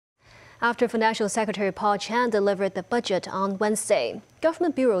After Financial Secretary Paul Chan delivered the budget on Wednesday,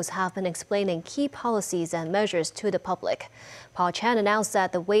 government bureaus have been explaining key policies and measures to the public. Paul Chan announced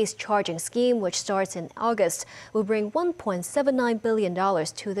that the waste charging scheme, which starts in August, will bring $1.79 billion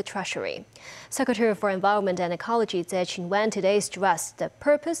to the Treasury. Secretary for Environment and Ecology Tse Chin-wan today stressed the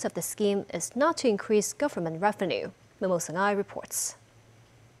purpose of the scheme is not to increase government revenue. Memo Sangai reports.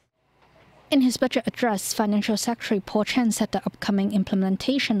 In his budget address, Financial Secretary Paul Chan said the upcoming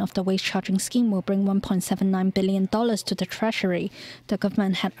implementation of the waste charging scheme will bring $1.79 billion to the Treasury. The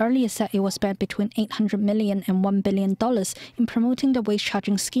government had earlier said it will spend between $800 million and $1 billion in promoting the waste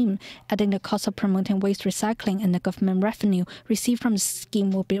charging scheme, adding the cost of promoting waste recycling and the government revenue received from the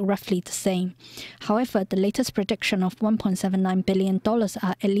scheme will be roughly the same. However, the latest prediction of $1.79 billion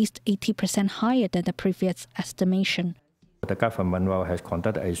are at least 80% higher than the previous estimation. The government has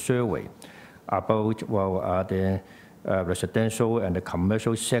conducted a survey about the residential and the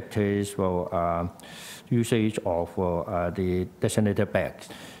commercial sectors usage of the designated bags,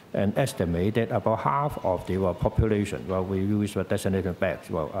 and estimated about half of the population will use designated bags.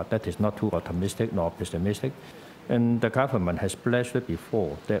 That is not too optimistic nor pessimistic. And the government has pledged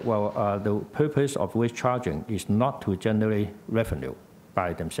before that the purpose of waste charging is not to generate revenue by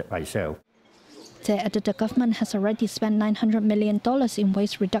itself. They added the government has already spent $900 million in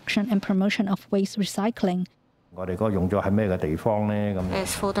waste reduction and promotion of waste recycling. As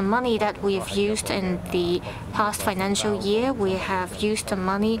for the money that we've used in the past financial year, we have used the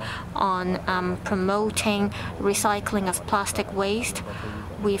money on promoting recycling of plastic waste.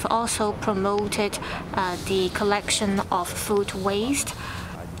 We've also promoted the collection of food waste,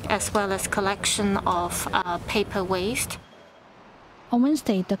 as well as collection of paper waste. On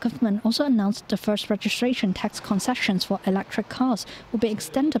Wednesday, the government also announced the first registration tax concessions for electric cars will be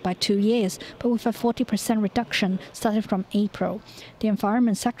extended by 2 years, but with a 40% reduction starting from April. The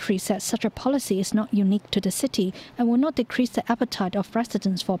Environment Secretary said such a policy is not unique to the city and will not decrease the appetite of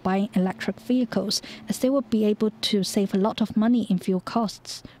residents for buying electric vehicles, as they will be able to save a lot of money in fuel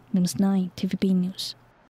costs. News 9, TVB News.